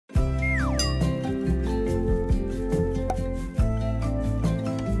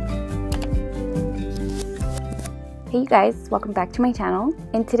Hey you guys, welcome back to my channel.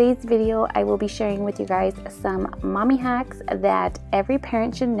 In today's video, I will be sharing with you guys some mommy hacks that every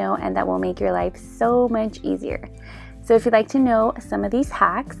parent should know and that will make your life so much easier. So if you'd like to know some of these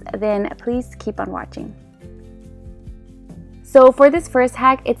hacks, then please keep on watching. So for this first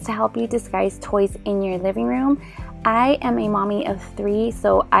hack, it's to help you disguise toys in your living room. I am a mommy of 3,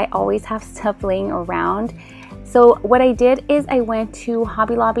 so I always have stuff laying around. So what I did is I went to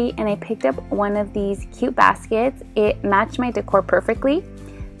Hobby Lobby and I picked up one of these cute baskets. It matched my decor perfectly.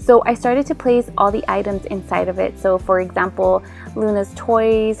 So I started to place all the items inside of it. So for example, Luna's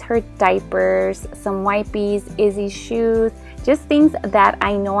toys, her diapers, some wipes, Izzy's shoes, just things that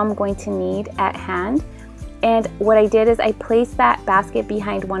I know I'm going to need at hand. And what I did is I placed that basket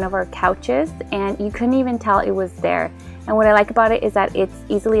behind one of our couches and you couldn't even tell it was there. And what I like about it is that it's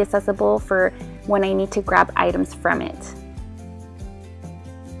easily accessible for when I need to grab items from it.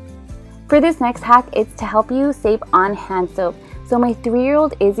 For this next hack, it's to help you save on hand soap. So my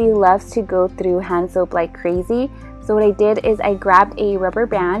 3-year-old Izzy loves to go through hand soap like crazy. So what I did is I grabbed a rubber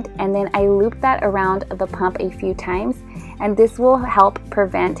band and then I looped that around the pump a few times. And this will help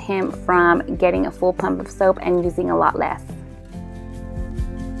prevent him from getting a full pump of soap and using a lot less.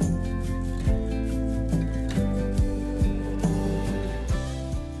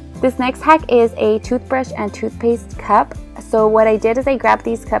 This next hack is a toothbrush and toothpaste cup. So what I did is I grabbed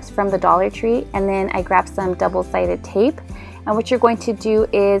these cups from the Dollar Tree and then I grabbed some double-sided tape. And what you're going to do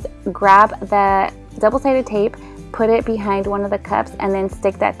is grab the double-sided tape, put it behind one of the cups, and then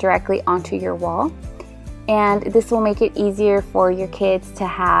stick that directly onto your wall. And this will make it easier for your kids to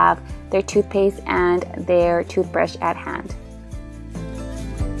have their toothpaste and their toothbrush at hand.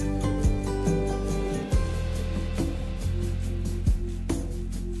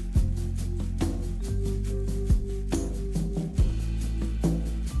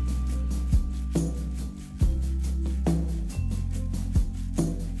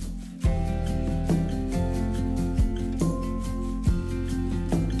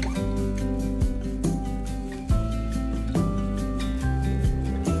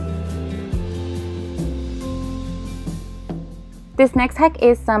 This next hack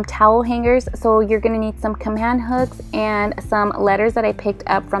is some towel hangers. So you're going to need some command hooks and some letters that I picked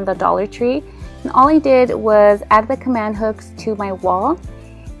up from the Dollar Tree. And all I did was add the command hooks to my wall.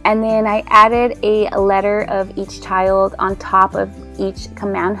 And then I added a letter of each child on top of each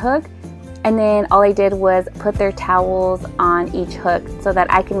command hook. And then all I did was put their towels on each hook so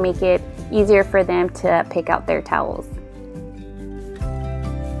that I can make it easier for them to pick out their towels.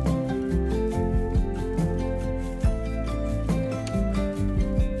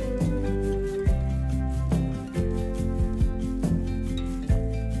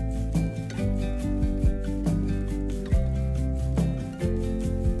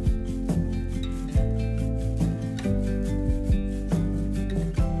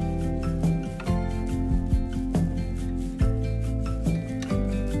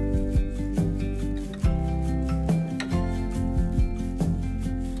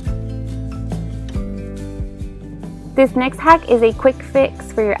 This next hack is a quick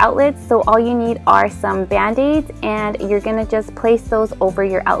fix for your outlets. So all you need are some band-aids and you're gonna just place those over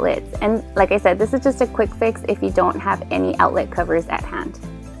your outlets. And like I said, this is just a quick fix if you don't have any outlet covers at hand.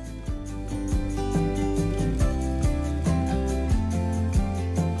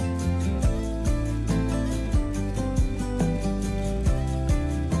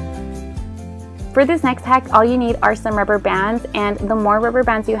 For this next hack, all you need are some rubber bands, and the more rubber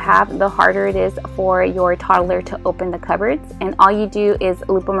bands you have, the harder it is for your toddler to open the cupboards, and all you do is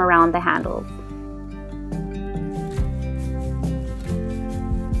loop them around the handles.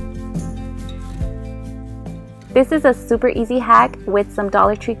 This is a super easy hack with some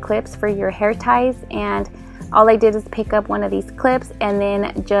Dollar Tree clips for your hair ties, and all I did is pick up one of these clips and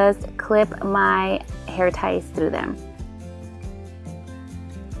then just clip my hair ties through them.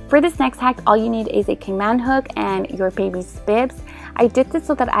 For this next hack, all you need is a command hook and your baby's bibs. I did this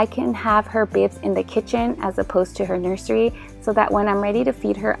so that I can have her bibs in the kitchen as opposed to her nursery, so that when I'm ready to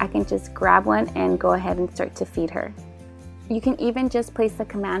feed her, I can just grab one and go ahead and start to feed her. You can even just place the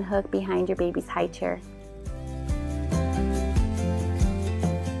command hook behind your baby's high chair.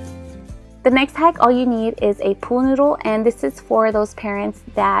 The next hack, all you need is a pool noodle, and this is for those parents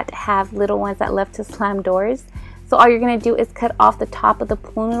that have little ones that love to slam doors. So all you're going to do is cut off the top of the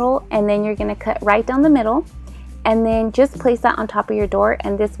pool noodle and then you're going to cut right down the middle and then just place that on top of your door,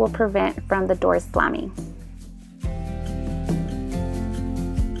 and this will prevent from the doors slamming.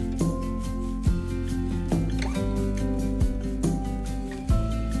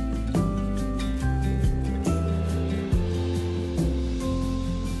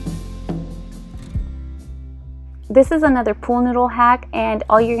 This is another pool noodle hack, and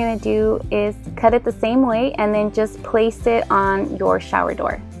all you're going to do is cut it the same way and then just place it on your shower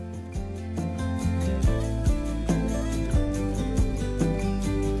door.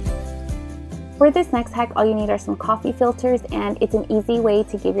 For this next hack, all you need are some coffee filters, and it's an easy way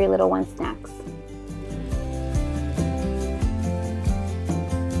to give your little ones snacks.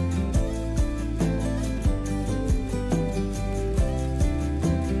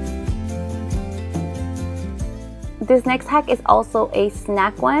 This next hack is also a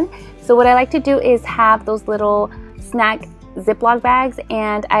snack one. So what I like to do is have those little snack Ziploc bags,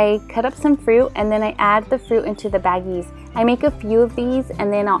 and I cut up some fruit and then I add the fruit into the baggies. I make a few of these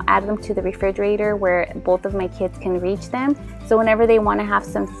and then I'll add them to the refrigerator where both of my kids can reach them. So whenever they want to have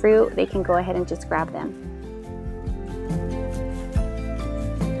some fruit, they can go ahead and just grab them.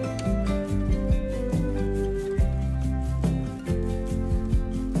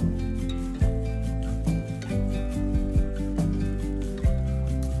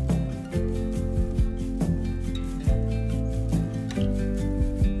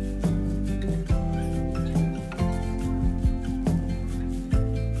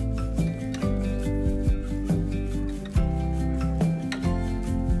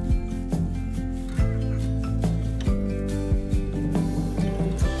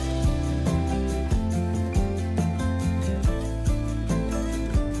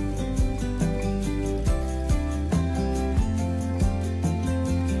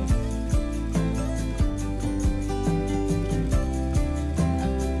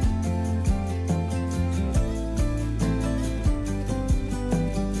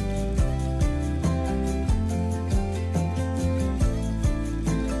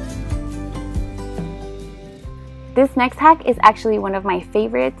 This next hack is actually one of my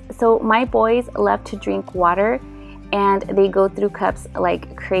favorites. So my boys love to drink water and they go through cups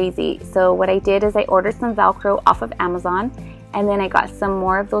like crazy. So what I did is I ordered some Velcro off of Amazon, and then I got some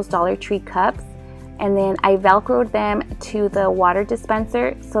more of those Dollar Tree cups, and then I Velcroed them to the water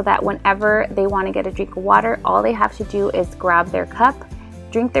dispenser so that whenever they want to get a drink of water, all they have to do is grab their cup,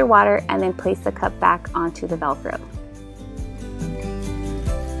 drink their water, and then place the cup back onto the Velcro.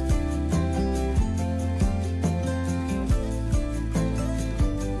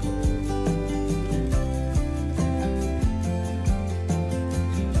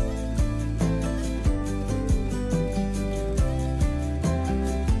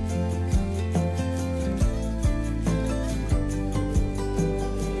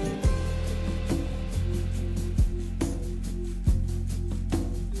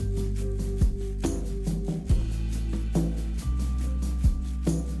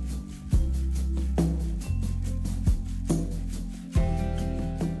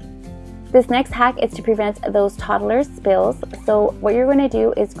 This next hack is to prevent those toddler spills. So what you're going to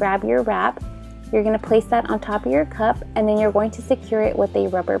do is grab your wrap, you're going to place that on top of your cup, and then you're going to secure it with a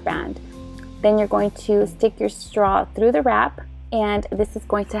rubber band. Then you're going to stick your straw through the wrap, and this is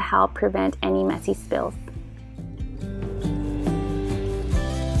going to help prevent any messy spills.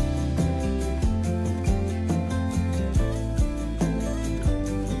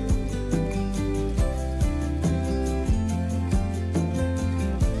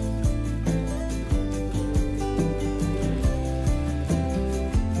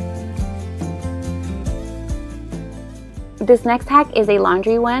 This next hack is a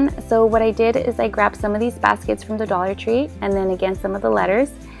laundry one. So what I did is I grabbed some of these baskets from the Dollar Tree, and then again some of the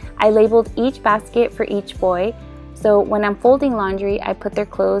letters. I labeled each basket for each boy. So when I'm folding laundry, I put their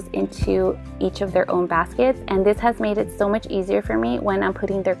clothes into each of their own baskets, and this has made it so much easier for me when I'm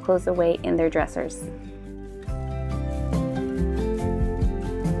putting their clothes away in their dressers.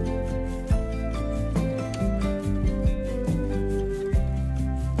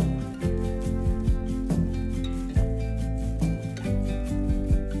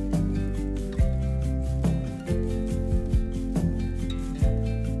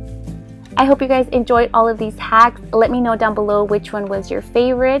 I hope you guys enjoyed all of these hacks. Let me know down below which one was your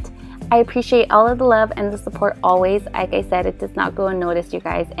favorite. I appreciate all of the love and the support always. Like I said, it does not go unnoticed, you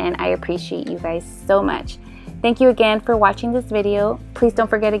guys, and I appreciate you guys so much. Thank you again for watching this video. Please don't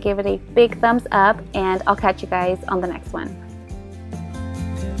forget to give it a big thumbs up, and I'll catch you guys on the next one.